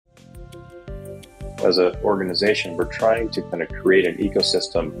as an organization, we're trying to kind of create an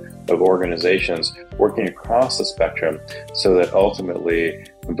ecosystem of organizations working across the spectrum so that ultimately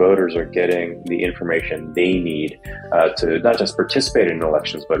voters are getting the information they need to not just participate in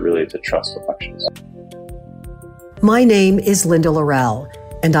elections, but really to trust elections. My name is Linda Laurel,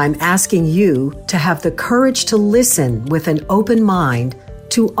 and I'm asking you to have the courage to listen with an open mind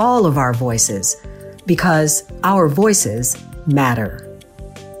to all of our voices, because our voices matter.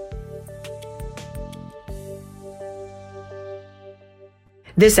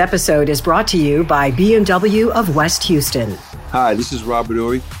 This episode is brought to you by BMW of West Houston. Hi, this is Robert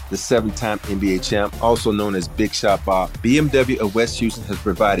Horry, the 7-time NBA champ, also known as Big Shot Bob. BMW of West Houston has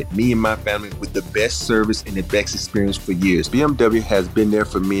provided me and my family with the best service and the best experience for years. BMW has been there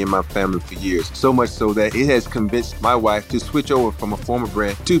for me and my family for years, so much so that it has convinced my wife to switch over from a former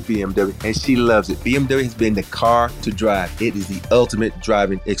brand to BMW, and she loves it. BMW has been the car to drive. It is the ultimate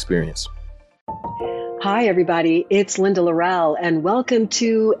driving experience. Hi, everybody. It's Linda Laurel, and welcome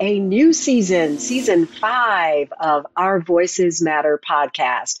to a new season, season 5 of Our Voices Matter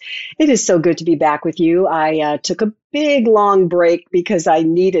podcast. It is so good to be back with you. I took a big, long break because I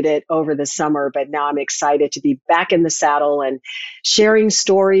needed it over the summer, but now I'm excited to be back in the saddle and sharing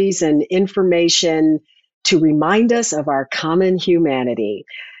stories and information to remind us of our common humanity.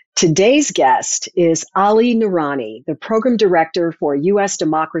 Today's guest is Ali Noorani, the program director for U.S.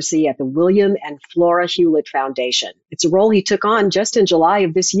 democracy at the William and Flora Hewlett Foundation. It's a role he took on just in July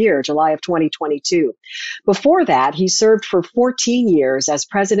of this year, July of 2022. Before that, he served for 14 years as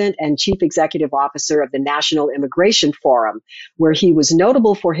president and chief executive officer of the National Immigration Forum, where he was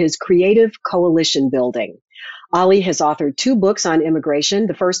notable for his creative coalition building. Ali has authored 2 books on immigration.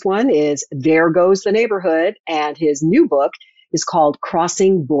 The first one is There Goes the Neighborhood, and his new book is called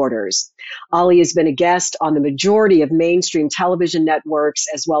Crossing Borders. Ali has been a guest on the majority of mainstream television networks,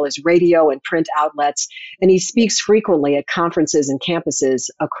 as well as radio and print outlets, and he speaks frequently at conferences and campuses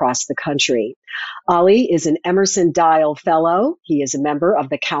across the country. Ali is an Emerson Dial Fellow. He is a member of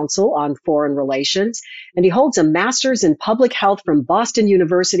the Council on Foreign Relations, and he holds a master's in public health from Boston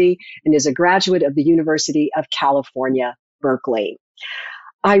University and is a graduate of the University of California, Berkeley.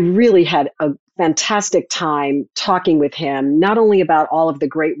 I really had a fantastic time talking with him, not only about all of the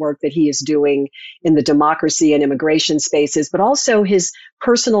great work that he is doing in the democracy and immigration spaces, but also his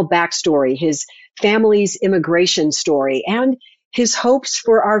personal backstory, his family's immigration story, and his hopes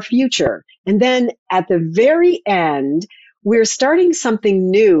for our future. And then at the very end, we're starting something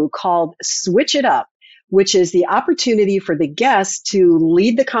new called Switch It Up, which is the opportunity for the guest to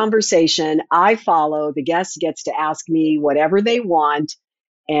lead the conversation. I follow. The guest gets to ask me whatever they want,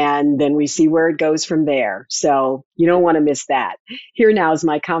 and then we see where it goes from there. So you don't want to miss that. Here now is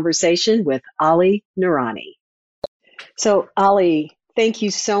my conversation with Ali Noorani. So Ali, thank you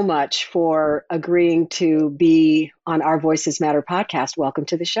so much for agreeing to be on Our Voices Matter podcast. Welcome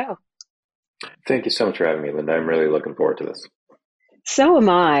to the show. Thank you so much for having me, Linda. I'm really looking forward to this. So am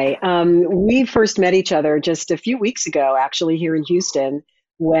I. We first met each other just a few weeks ago, actually, here in Houston,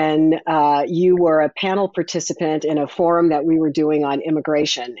 when you were a panel participant in a forum that we were doing on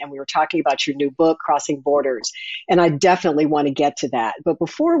immigration, and we were talking about your new book, Crossing Borders. And I definitely want to get to that. But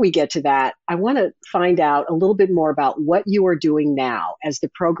before we get to that, I want to find out a little bit more about what you are doing now as the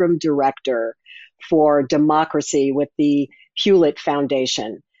program director for democracy with the Hewlett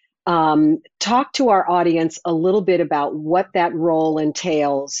Foundation. Talk to our audience a little bit about what that role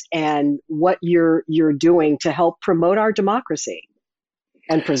entails and what you're doing to help promote our democracy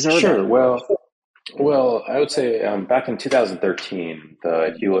and preserve it. Sure. Well, I would say back in 2013,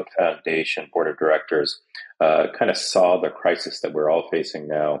 the Hewlett Foundation Board of Directors kind of saw the crisis that we're all facing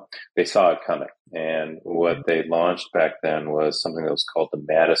now. They saw it coming. And what they launched back then was something that was called the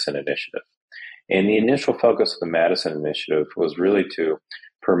Madison Initiative. And the initial focus of the Madison Initiative was really to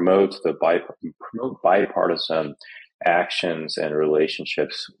promote bipartisan actions and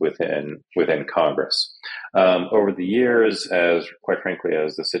relationships within Congress. Over the years, quite frankly,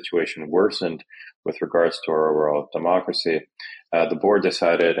 as the situation worsened with regards to our overall democracy, the board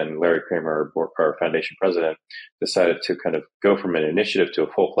decided, and Larry Kramer, our foundation president, decided to kind of go from an initiative to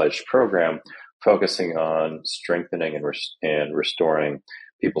a full-fledged program, focusing on strengthening and restoring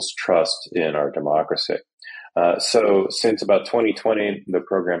people's trust in our democracy. So since about 2020, the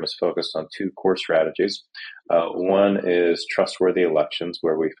program is focused on 2 core strategies. One is trustworthy elections,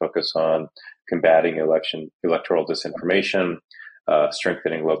 where we focus on combating electoral disinformation,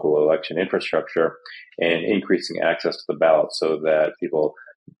 strengthening local election infrastructure, and increasing access to the ballot so that people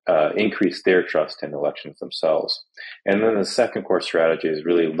increase their trust in elections themselves. And then the second core strategy is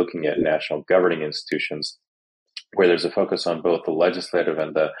really looking at national governing institutions where there's a focus on both the legislative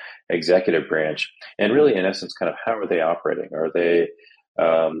and the executive branch, and really, in essence, kind of how are they operating?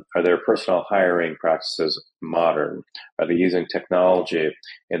 Are their personnel hiring practices modern? Are they using technology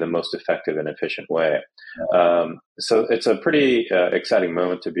in the most effective and efficient way? So it's a pretty exciting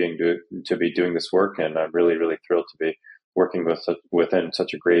moment to be doing this work, and I'm really, really thrilled to be working within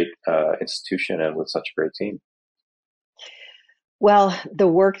such a great institution and with such a great team. Well, the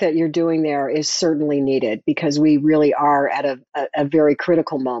work that you're doing there is certainly needed because we really are at a very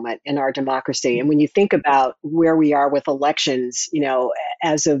critical moment in our democracy. And when you think about where we are with elections,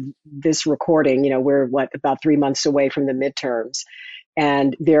 as of this recording, we're about 3 months away from the midterms.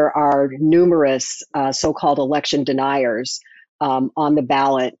 And there are numerous so-called election deniers on the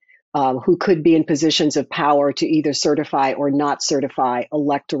ballot who could be in positions of power to either certify or not certify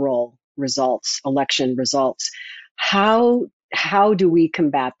electoral results, election results. How do we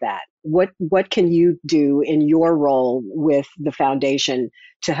combat that? What can you do in your role with the foundation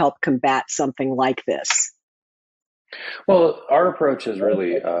to help combat something like this? Well, our approach is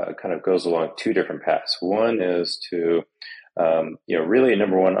really kind of goes along two different paths. One is to, really,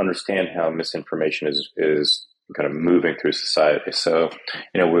 number one, understand how misinformation is kind of moving through society. So,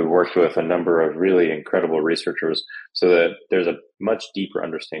 we worked with a number of really incredible researchers so that there's a much deeper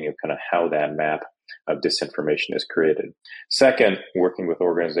understanding of kind of how that map of disinformation is created. Second, working with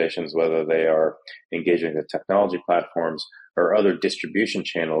organizations, whether they are engaging with technology platforms or other distribution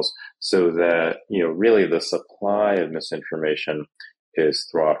channels, so that, really the supply of misinformation is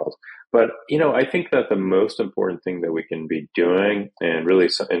throttled. But, I think that the most important thing that we can be doing, and really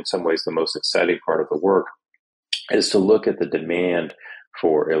in some ways the most exciting part of the work, is to look at the demand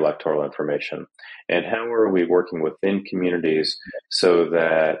for electoral information and how are we working within communities so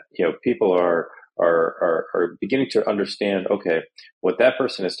that people are beginning to understand, okay, what that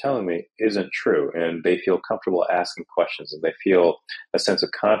person is telling me isn't true, and they feel comfortable asking questions, and they feel a sense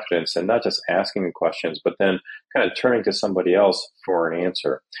of confidence, and not just asking the questions, but then kind of turning to somebody else for an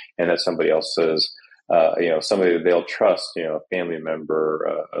answer, and that somebody else says, somebody that they'll trust, a family member,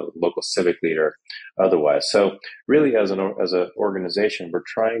 a local civic leader, otherwise. So really, as an organization, we're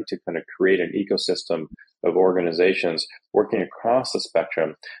trying to kind of create an ecosystem of organizations working across the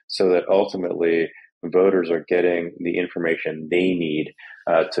spectrum so that ultimately voters are getting the information they need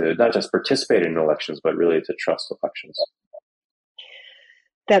to not just participate in elections, but really to trust elections.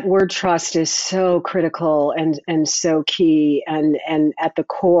 That word trust is so critical and so key and at the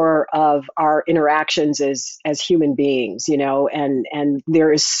core of our interactions as human beings, and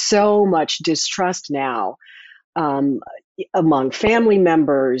there is so much distrust now among family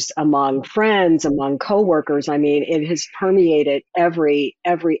members, among friends, among coworkers. I mean, it has permeated every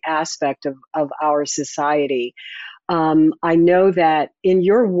aspect of our society. I know that in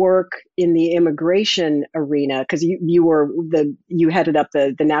your work in the immigration arena, because you headed up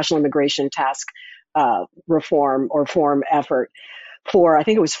the National Immigration Task Reform effort for, I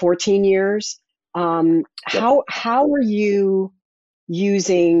think it was 14 years. Yep. How are you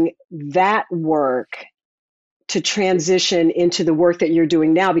using that work to transition into the work that you're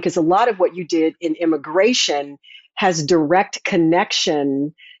doing now? Because a lot of what you did in immigration has direct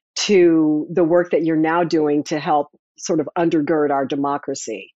connection to the work that you're now doing to help sort of undergird our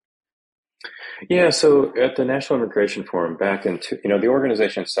democracy. Yeah, so at the National Immigration Forum back into, the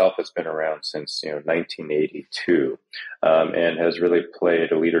organization itself has been around since, 1982, and has really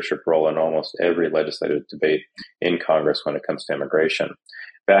played a leadership role in almost every legislative debate in Congress when it comes to immigration.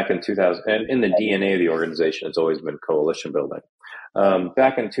 Back in 2000, and in the DNA of the organization has always been coalition building.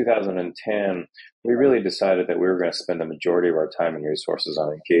 Back in 2010, we really decided that we were going to spend the majority of our time and resources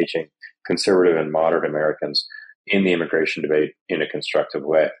on engaging conservative and moderate Americans in the immigration debate in a constructive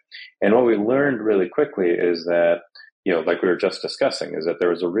way. And what we learned really quickly is that, like we were just discussing, is that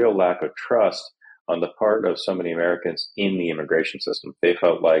there was a real lack of trust on the part of so many Americans in the immigration system. They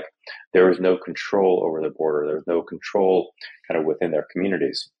felt like there was no control over the border. There was no control kind of within their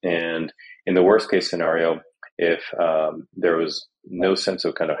communities. And in the worst case scenario, if there was no sense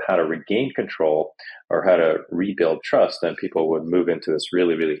of kind of how to regain control or how to rebuild trust, then people would move into this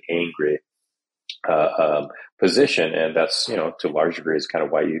really, really angry position. And that's, to a large degree is kind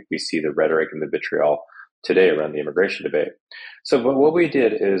of why we see the rhetoric and the vitriol today around the immigration debate. So what we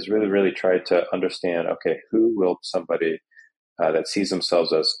did is really, really try to understand, okay, who will somebody that sees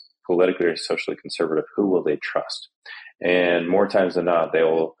themselves as politically or socially conservative, who will they trust? And more times than not, they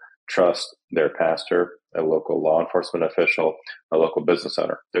will trust their pastor, a local law enforcement official, a local business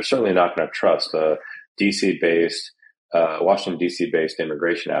owner. They're certainly not going to trust a Washington, D.C.-based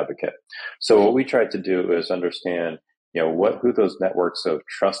immigration advocate. So what we tried to do is understand, who those networks of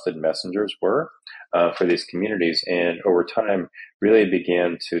trusted messengers were for these communities. And over time, really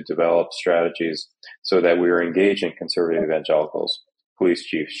began to develop strategies so that we were engaging conservative evangelicals, police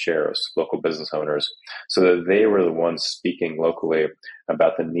chiefs, sheriffs, local business owners, so that they were the ones speaking locally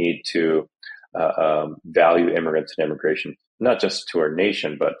about the need to value immigrants and immigration, not just to our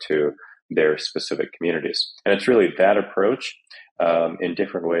nation, but to their specific communities. And it's really that approach in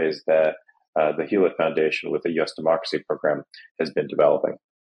different ways that the Hewlett Foundation with the U.S. Democracy Program has been developing.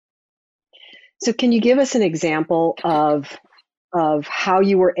 So can you give us an example of how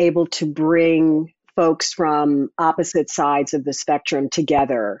you were able to bring folks from opposite sides of the spectrum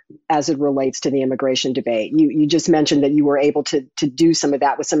together as it relates to the immigration debate? You just mentioned that you were able to do some of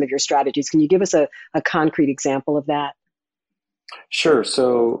that with some of your strategies. Can you give us a concrete example of that? Sure.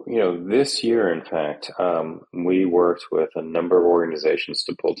 So, this year, in fact, we worked with a number of organizations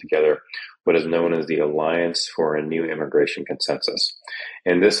to pull together what is known as the Alliance for a New Immigration Consensus.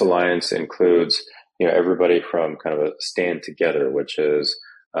 And this alliance includes, everybody from kind of a Stand Together, which is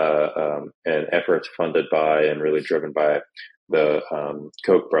an effort funded by and really driven by the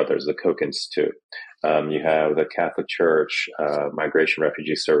Koch brothers, the Koch Institute. You have the Catholic Church, Migration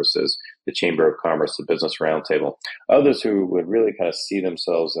Refugee Services, the Chamber of Commerce, the Business Roundtable, others who would really kind of see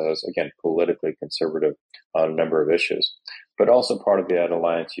themselves as, again, politically conservative on a number of issues. But also part of that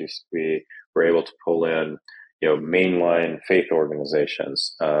alliance, we were able to pull in, mainline faith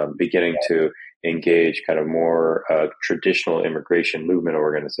organizations, beginning to engage kind of more traditional immigration movement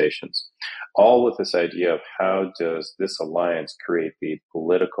organizations, all with this idea of how does this alliance create the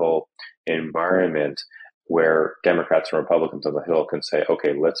political environment where Democrats and Republicans on the Hill can say,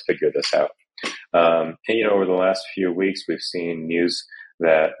 okay, let's figure this out. And, over the last few weeks, we've seen news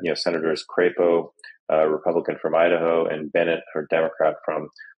that, Senators Crapo, Republican from Idaho, and Bennett, or Democrat from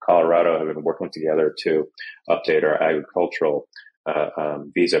Colorado, have been working together to update our agricultural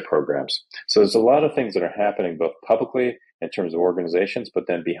visa programs. So there's a lot of things that are happening both publicly in terms of organizations, but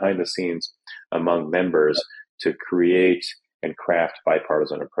then behind the scenes among members to create and craft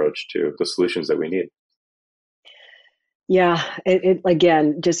bipartisan approach to the solutions that we need. Yeah, it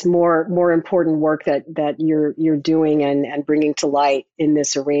again, just more important work that you're doing and bringing to light in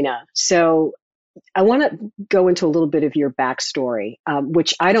this arena. So I want to go into a little bit of your backstory,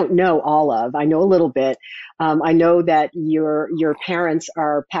 which I don't know all of. I know a little bit. I know that your parents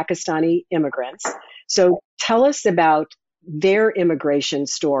are Pakistani immigrants. So tell us about their immigration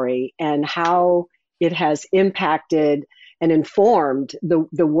story and how it has impacted and informed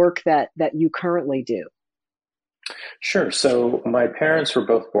the work that you currently do. Sure. So my parents were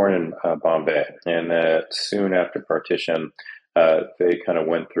both born in Bombay, and soon after partition, they kind of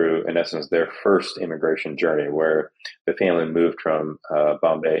went through, in essence, their first immigration journey, where the family moved from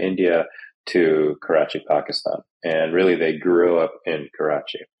Bombay, India, to Karachi, Pakistan. And really, they grew up in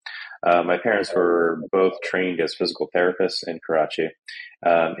Karachi. My parents were both trained as physical therapists in Karachi.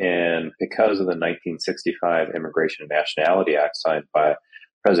 And because of the 1965 Immigration and Nationality Act signed by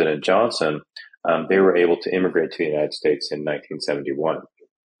President Johnson, they were able to immigrate to the United States in 1971.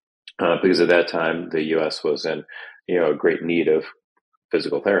 Because at that time, the U.S. was in a great need of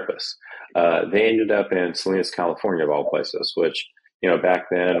physical therapists. They ended up in Salinas, California, of all places, which, back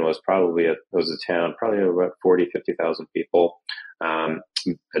then was probably a town, probably about 40, 50,000 people,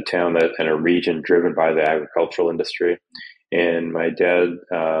 a town and a region driven by the agricultural industry. And my dad,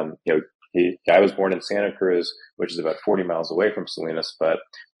 I was born in Santa Cruz, which is about 40 miles away from Salinas, but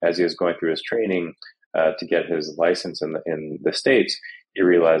as he was going through his training to get his license in the States, he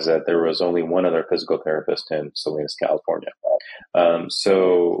realized that there was only one other physical therapist in Salinas, California.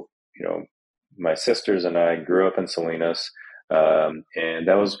 So, my sisters and I grew up in Salinas, and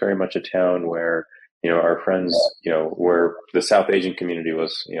that was very much a town where, our friends, where the South Asian community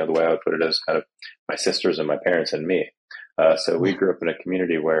was, the way I would put it is kind of my sisters and my parents and me. So we grew up in a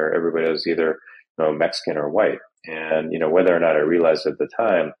community where everybody was either Mexican or white. And, whether or not I realized at the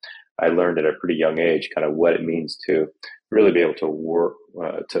time, I learned at a pretty young age kind of what it means to really be able to work,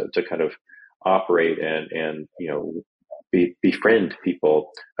 to kind of operate and befriend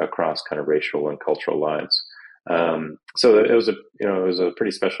people across kind of racial and cultural lines. So it was a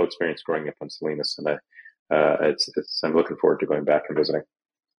pretty special experience growing up in Salinas, and I'm looking forward to going back and visiting.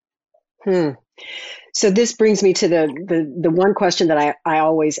 So this brings me to the one question that I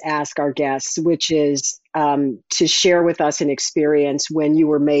always ask our guests, which is to share with us an experience when you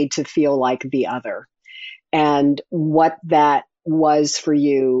were made to feel like the other, and what that was for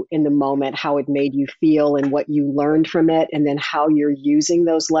you in the moment, how it made you feel and what you learned from it, and then how you're using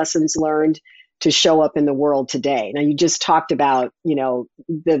those lessons learned to show up in the world today. Now, you just talked about,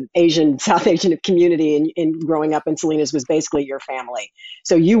 the South Asian community and growing up in Salinas was basically your family.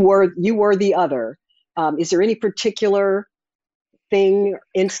 So you were the other. Is there any particular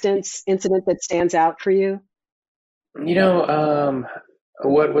incident that stands out for you? You know,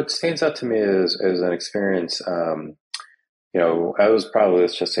 what stands out to me is an experience. I was probably,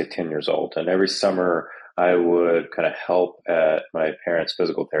 let's just say, 10 years old, and every summer I would kind of help at my parents'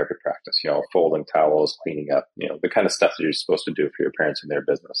 physical therapy practice. Folding towels, cleaning up. The kind of stuff that you're supposed to do for your parents in their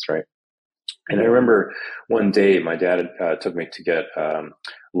business, right? And I remember one day my dad took me to get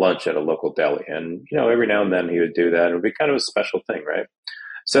lunch at a local deli, and every now and then he would do that. It would be kind of a special thing, right?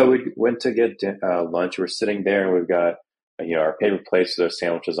 So we went to get lunch. We're sitting there, and we've got our paper plates with our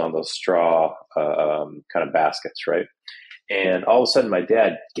sandwiches on those straw kind of baskets, right? And all of a sudden, my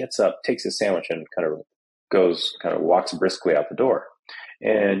dad gets up, takes his sandwich, and walks briskly out the door.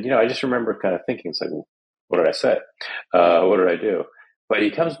 And I just remember kind of thinking, it's like, what did I say? What did I do? But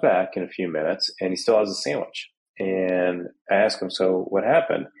he comes back in a few minutes, and he still has a sandwich. And I asked him, so what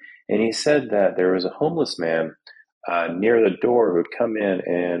happened? And he said that there was a homeless man near the door who'd come in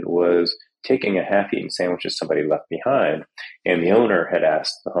and was taking a half-eaten sandwich that somebody left behind, and the owner had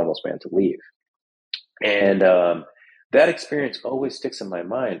asked the homeless man to leave. And that experience always sticks in my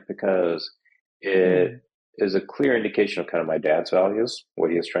mind because it is a clear indication of kind of my dad's values, what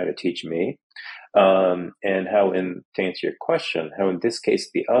he was trying to teach me, and how, to answer your question, how in this case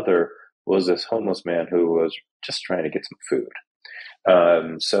the other was this homeless man who was just trying to get some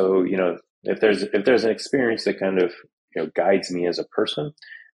food. So if there's an experience that kind of guides me as a person,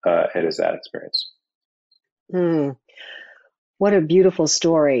 it is that experience. What a beautiful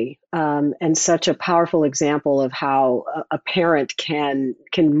story, and such a powerful example of how a parent can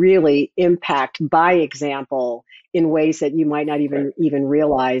really impact by example in ways that you might not even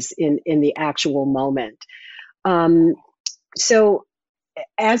realize in the actual moment. So,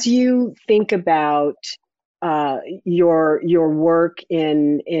 as you think about your work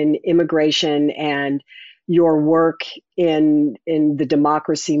in immigration and your work in the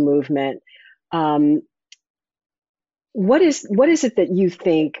democracy movement, what is it that you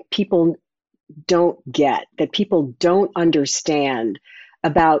think people don't get, that people don't understand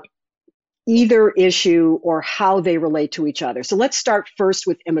about either issue or how they relate to each other? So let's start first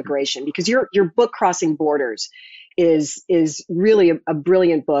with immigration, because your book Crossing Borders is really a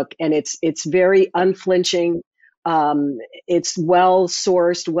brilliant book, and it's very unflinching. It's well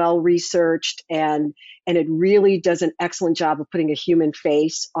sourced, well researched, and it really does an excellent job of putting a human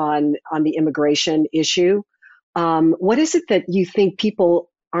face on the immigration issue. What is it that you think people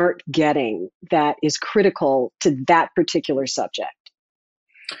aren't getting that is critical to that particular subject?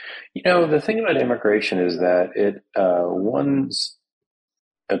 The thing about immigration is that one's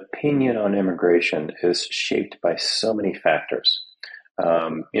opinion on immigration is shaped by so many factors.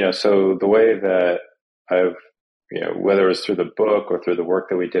 So the way that I've, whether it was through the book or through the work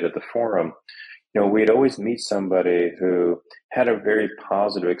that we did at the forum, we'd always meet somebody who had a very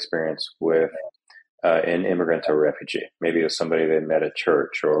positive experience with an immigrant or refugee. Maybe it was somebody they met at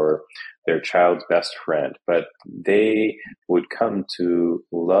church or their child's best friend, but they would come to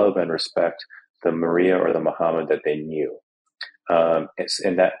love and respect the Maria or the Muhammad that they knew.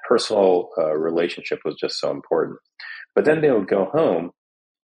 And that personal relationship was just so important. But then they would go home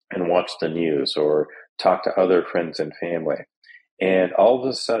and watch the news or talk to other friends and family. And all of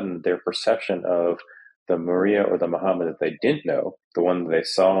a sudden, their perception of the Maria or the Muhammad that they didn't know, the one that they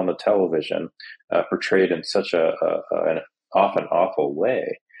saw on the television, portrayed in such an often awful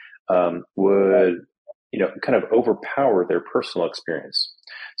way, would kind of overpower their personal experience.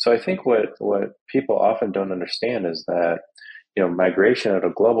 So I think what people often don't understand is that migration at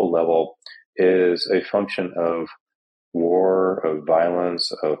a global level is a function of war, of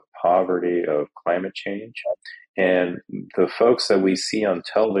violence, of poverty, of climate change. And the folks that we see on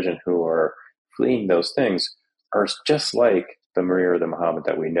television who are fleeing those things are just like the Maria or the Muhammad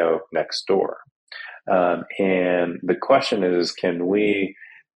that we know next door. And the question is, can we,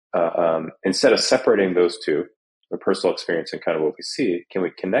 instead of separating those two, the personal experience and kind of what we see, can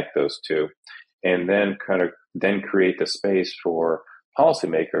we connect those two and then create the space for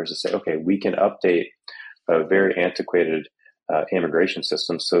policymakers to say, okay, we can update a very antiquated immigration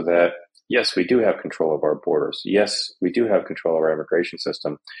system so that, yes, we do have control of our borders. Yes, we do have control of our immigration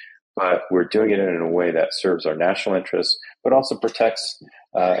system, but we're doing it in a way that serves our national interests, but also protects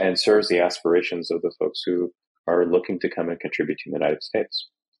and serves the aspirations of the folks who are looking to come and contribute to the United States.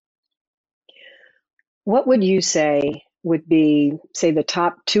 What would you say would be, say, the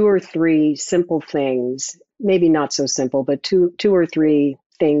top 2 or 3 simple things, maybe not so simple, but two or three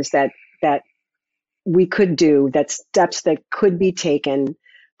things that we could do, that steps that could be taken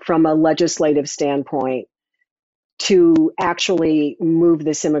from a legislative standpoint to actually move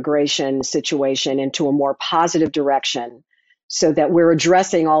this immigration situation into a more positive direction so that we're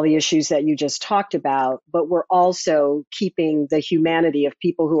addressing all the issues that you just talked about, but we're also keeping the humanity of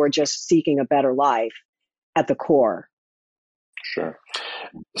people who are just seeking a better life at the core? Sure.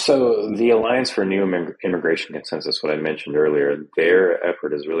 So the Alliance for New Immigration Consensus, what I mentioned earlier, their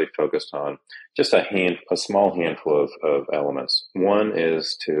effort is really focused on just a small handful of elements. One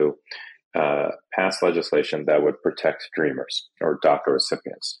is to pass legislation that would protect dreamers or DACA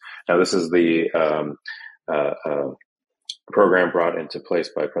recipients. Now, this is the program brought into place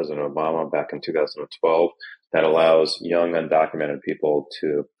by President Obama back in 2012 that allows young undocumented people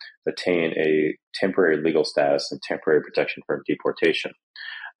to attain a temporary legal status and temporary protection from deportation.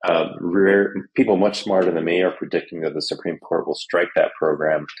 People much smarter than me are predicting that the Supreme Court will strike that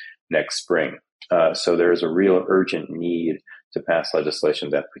program next spring. So there is a real urgent need to pass legislation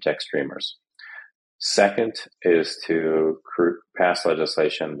that protects dreamers. Second is to pass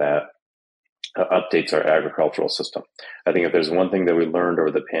legislation that updates our agricultural system. I think if there's one thing that we learned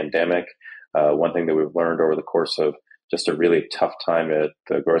over the pandemic, one thing that we've learned over the course of just a really tough time at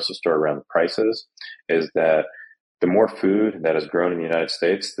the grocery store around prices, is that the more food that is grown in the United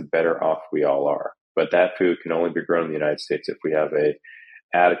States, the better off we all are. But that food can only be grown in the United States if we have a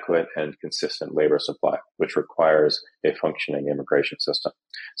adequate and consistent labor supply, which requires a functioning immigration system.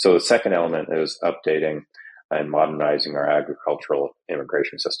 So the second element is updating and modernizing our agricultural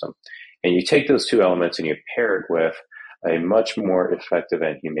immigration system. And you take those two elements and you pair it with a much more effective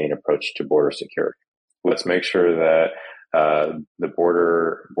and humane approach to border security. Let's make sure that the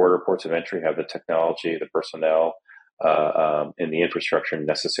border ports of entry have the technology, the personnel, and the infrastructure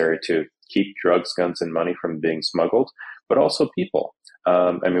necessary to keep drugs, guns, and money from being smuggled, but also people.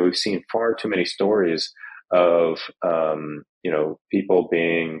 We've seen far too many stories of people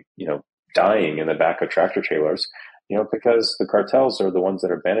being dying in the back of tractor trailers, because the cartels are the ones that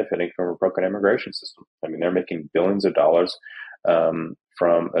are benefiting from a broken immigration system. They're making billions of dollars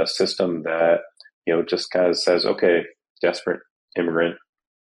from a system that just kind of says, okay, desperate immigrant,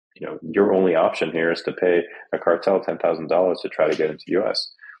 your only option here is to pay a cartel $10,000 to try to get into the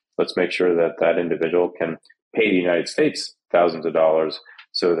U.S. Let's make sure that that individual can pay the United States thousands of dollars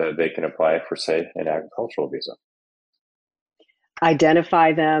so that they can apply for, say, an agricultural visa.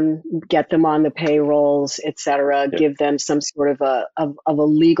 Identify them, get them on the payrolls, et cetera, Yep. give them some sort of a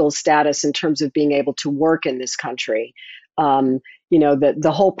legal status in terms of being able to work in this country.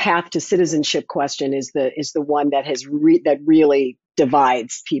 The whole path to citizenship question is the one that that really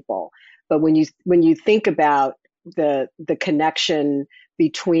divides people. But when you think about the connection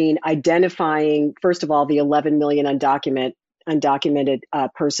between identifying, first of all, the 11 million undocumented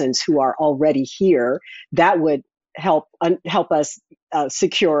persons who are already here, that would help us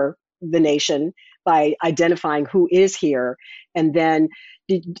secure the nation by identifying who is here, and then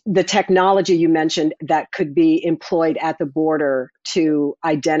the technology you mentioned that could be employed at the border to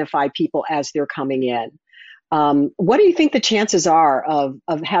identify people as they're coming in. What do you think the chances are of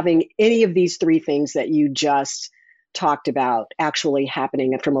having any of these three things that you just talked about actually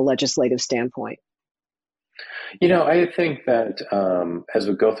happening from a legislative standpoint? I think that as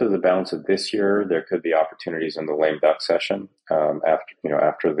we go through the balance of this year, there could be opportunities in the lame duck session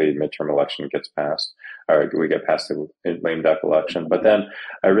after the midterm election gets passed, or we get past the lame duck election. But then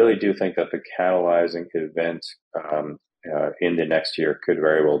I really do think that the catalyzing event in the next year could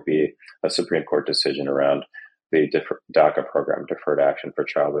very well be a Supreme Court decision around the DACA program, Deferred Action for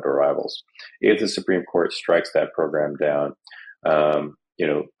Childhood Arrivals. If the Supreme Court strikes that program down,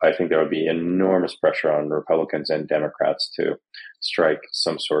 I think there would be enormous pressure on Republicans and Democrats to strike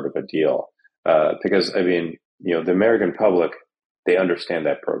some sort of a deal. Because, the American public, they understand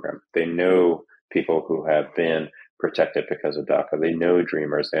that program. They know people who have been protected because of DACA. They know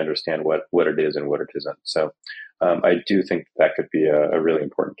dreamers. They understand what it is and what it isn't. So I do think that could be a really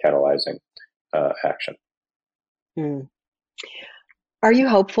important catalyzing action. Hmm. Are you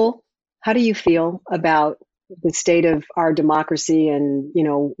hopeful? How do you feel about the state of our democracy and,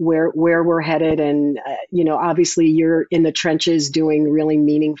 where we're headed? And, obviously you're in the trenches doing really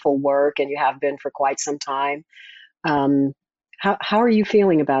meaningful work, and you have been for quite some time. How are you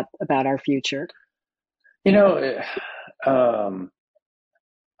feeling about our future? I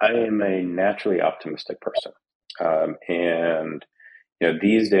am a naturally optimistic person. And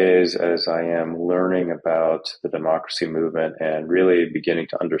these days, as I am learning about the democracy movement and really beginning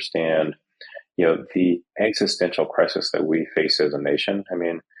to understand the existential crisis that we face as a nation.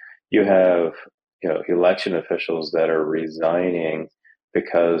 You have, election officials that are resigning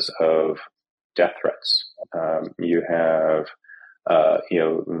because of death threats. You have,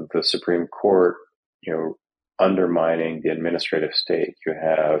 the Supreme Court, undermining the administrative state. You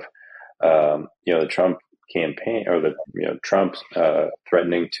have, the Trump campaign, or Trump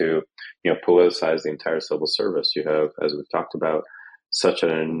threatening to, politicize the entire civil service. You have, as we've talked about, such an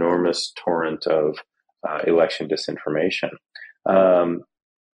enormous torrent of election disinformation.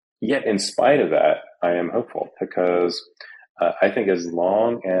 Yet, in spite of that, I am hopeful, because I think as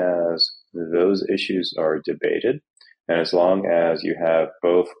long as those issues are debated, and as long as you have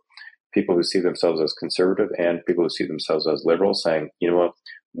both people who see themselves as conservative and people who see themselves as liberal saying, you know what,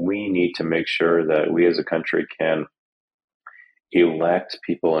 we need to make sure that we as a country can elect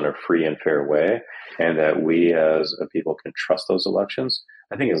people in a free and fair way, and that we as a people can trust those elections.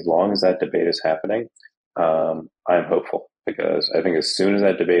 I think as long as that debate is happening, I'm hopeful, because I think as soon as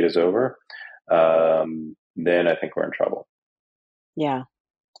that debate is over, then I think we're in trouble. Yeah.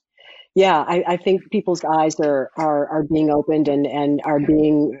 Yeah, I think people's eyes are being opened, and are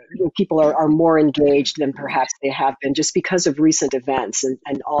being, people are more engaged than perhaps they have been, just because of recent events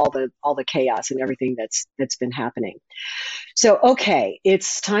and all the chaos and everything that's been happening. So, okay,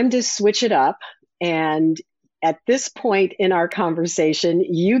 it's time to switch it up. And at this point in our conversation,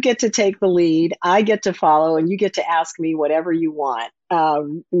 you get to take the lead, I get to follow, and you get to ask me whatever you want,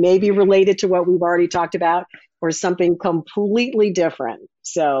 maybe related to what we've already talked about, or something completely different.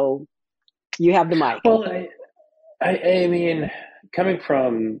 So you have the mic. Well, I mean, coming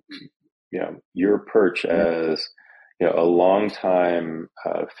from, your perch as, a longtime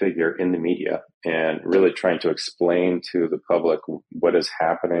figure in the media, and really trying to explain to the public what is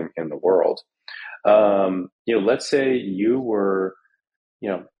happening in the world. Let's say you were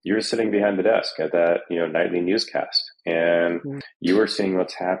sitting behind the desk at that, nightly newscast, and you were seeing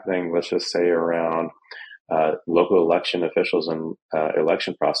what's happening, let's just say, around local election officials and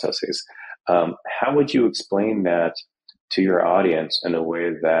election processes. How would you explain that to your audience in a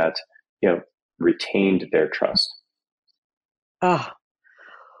way that, retained their trust? Oh,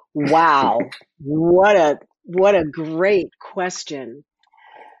 wow. What a great question.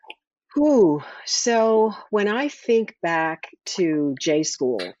 Ooh, so when I think back to J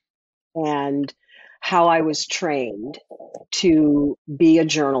School and how I was trained to be a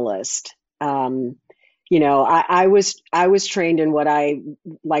journalist, I was trained in what I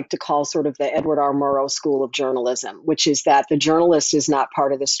like to call sort of the Edward R. Murrow School of Journalism, which is that the journalist is not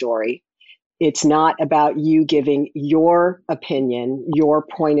part of the story. It's not about you giving your opinion, your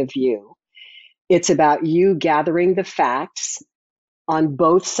point of view. It's about you gathering the facts on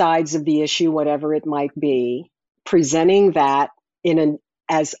both sides of the issue, whatever it might be, presenting that in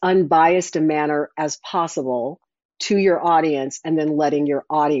as unbiased a manner as possible to your audience, and then letting your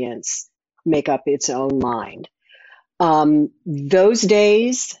audience make up its own mind. Those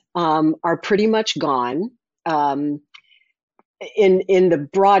days are pretty much gone. In the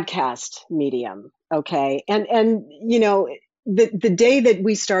broadcast medium, okay, and the day that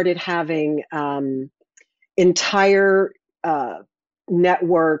we started having entire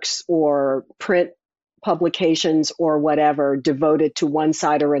networks or print publications or whatever devoted to one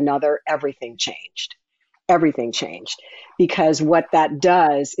side or another, everything changed. Everything changed, because what that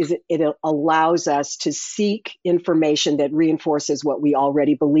does is it allows us to seek information that reinforces what we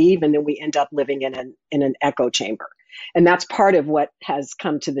already believe, and then we end up living in an echo chamber. And that's part of what has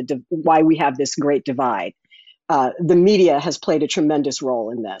come to why we have this great divide. The media has played a tremendous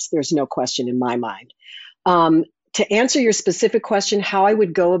role in this. There's no question in my mind. To answer your specific question, how I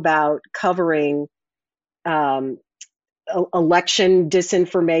would go about covering election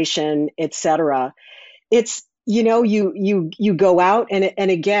disinformation, et cetera, it's, you go out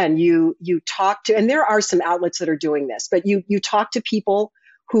and again, you talk to, and there are some outlets that are doing this, but you talk to people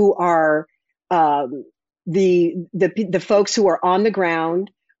who are the folks who are on the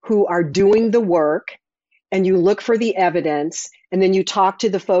ground, who are doing the work, and you look for the evidence, and then you talk to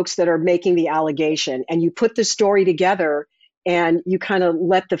the folks that are making the allegation, and you put the story together, and you kind of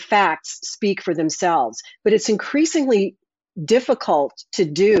let the facts speak for themselves. But it's increasingly difficult to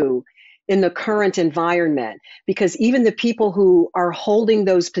do in the current environment, because even the people who are holding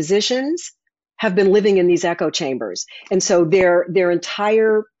those positions have been living in these echo chambers. And so their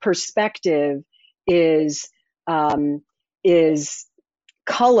entire perspective is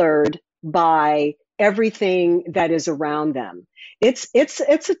colored by everything that is around them. It's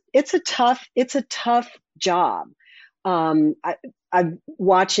a tough job. I'm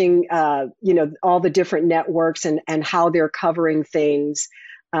watching all the different networks and how they're covering things.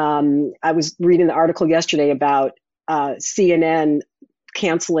 I was reading an article yesterday about CNN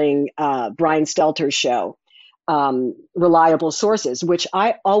canceling Brian Stelter's show. reliable sources, which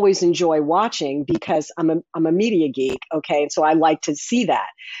I always enjoy watching because I'm a media geek. Okay. And so I like to see that.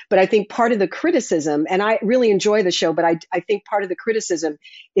 But I think part of the criticism, and I really enjoy the show, but I think part of the criticism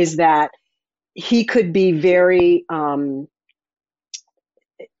is that he could be very,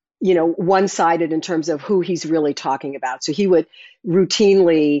 one-sided in terms of who he's really talking about. So he would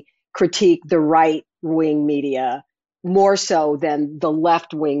routinely critique the right-wing media more so than the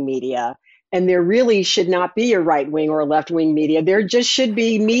left-wing media. And there really should not be a right-wing or a left-wing media. There just should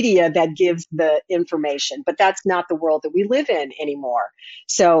be media that gives the information. But that's not the world that we live in anymore.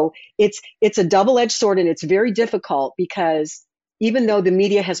 So it's a double-edged sword, and it's very difficult because even though the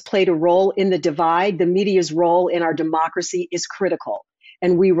media has played a role in the divide, the media's role in our democracy is critical,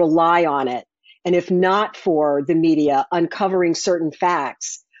 and we rely on it. And if not for the media uncovering certain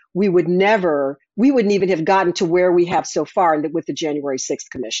facts, we wouldn't even have gotten to where we have so far with the January 6th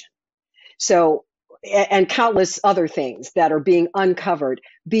Commission. So, and countless other things that are being uncovered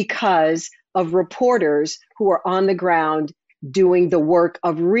because of reporters who are on the ground doing the work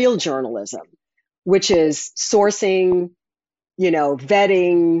of real journalism, which is sourcing,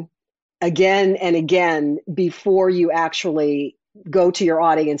 vetting again and again before you actually go to your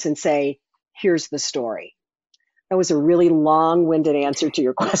audience and say, here's the story. That was a really long-winded answer to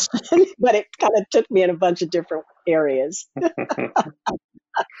your question, but it kind of took me in a bunch of different areas.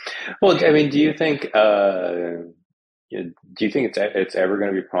 Well, I mean, do you think it's ever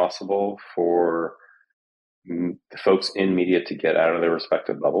going to be possible for folks in media to get out of their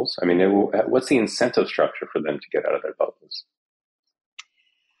respective bubbles? I mean, what's the incentive structure for them to get out of their bubbles?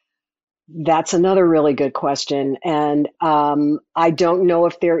 That's another really good question. And I don't know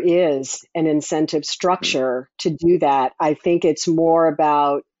if there is an incentive structure to do that. I think it's more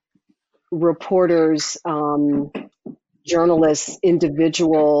about reporters, journalists'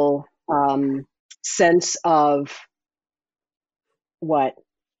 individual sense of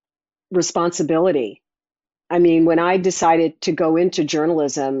responsibility. I mean, when I decided to go into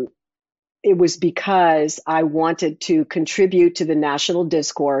journalism, it was because I wanted to contribute to the national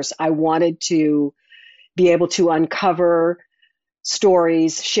discourse. I wanted to be able to uncover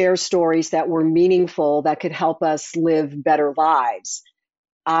stories, share stories that were meaningful, that could help us live better lives.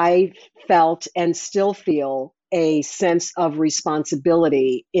 I felt and still feel a sense of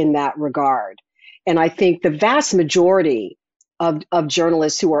responsibility in that regard. And I think the vast majority of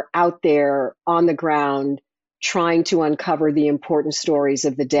journalists who are out there on the ground trying to uncover the important stories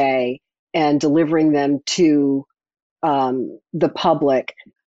of the day and delivering them to the public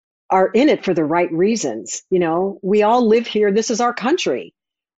are in it for the right reasons. We all live here. This is our country.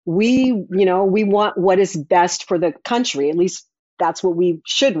 We want what is best for the country. At least that's what we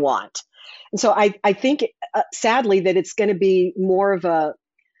should want. And so I think, sadly, that it's going to be more of a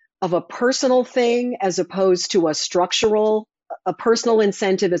personal thing as opposed to a personal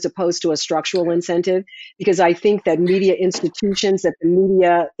incentive as opposed to a structural incentive, because I think that media institutions, that the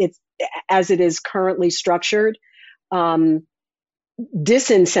media, as it is currently structured,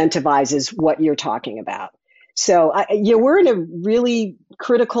 disincentivizes what you're talking about. So we're in a really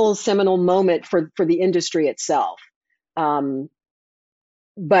critical, seminal moment for the industry itself.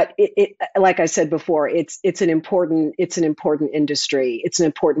 But it, like I said before, it's an important industry. It's an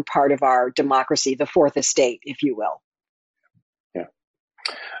important part of our democracy, the fourth estate, if you will. Yeah.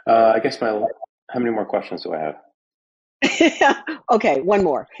 I guess how many more questions do I have? Okay, one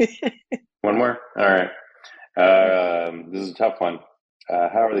more. One more? All right. This is a tough one.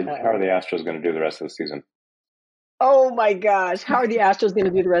 How are the Astros going to do the rest of the season? Oh my gosh, how are the Astros going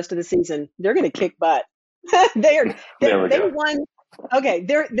to do the rest of the season? They're going to kick butt. They won. Okay,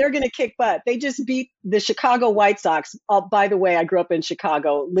 they're going to kick butt. They just beat the Chicago White Sox. By the way, I grew up in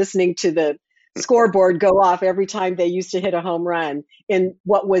Chicago, listening to the scoreboard go off every time they used to hit a home run in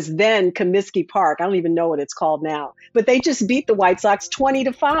what was then Comiskey Park. I don't even know what it's called now. But they just beat the White Sox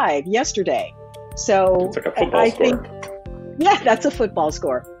 20-5 yesterday. So it's like a football score. Yeah, that's a football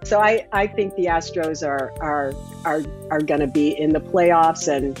score. So I think the Astros are going to be in the playoffs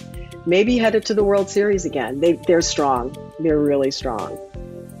and maybe headed to the World Series again. They're strong. They're really strong.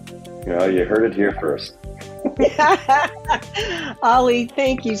 Well, you heard it here first. Ali,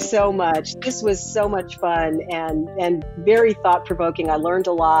 thank you so much. This was so much fun and very thought-provoking. I learned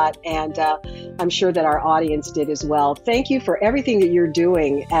a lot, and I'm sure that our audience did as well. Thank you for everything that you're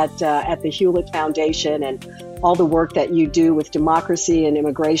doing at the Hewlett Foundation and all the work that you do with democracy and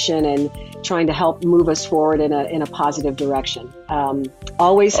immigration and trying to help move us forward in a positive direction.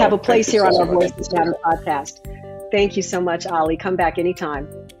 Always have a place here on our Voices Matter podcast. Thank you so much, Ali. Come back anytime.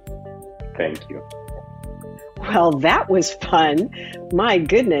 Thank you. Well, that was fun. My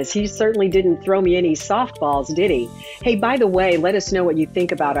goodness, he certainly didn't throw me any softballs, did he? Hey, by the way, let us know what you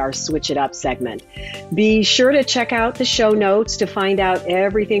think about our Switch It Up segment. Be sure to check out the show notes to find out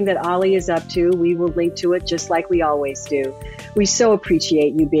everything that Ollie is up to. We will link to it just like we always do. We so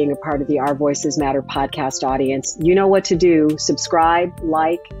appreciate you being a part of the Our Voices Matter podcast audience. You know what to do. Subscribe,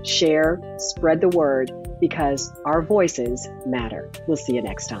 like, share, spread the word, because our voices matter. We'll see you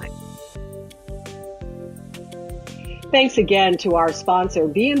next time. Thanks again to our sponsor,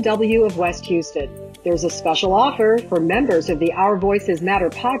 BMW of West Houston. There's a special offer for members of the Our Voices Matter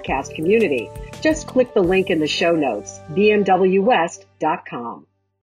podcast community. Just click the link in the show notes, bmwwest.com.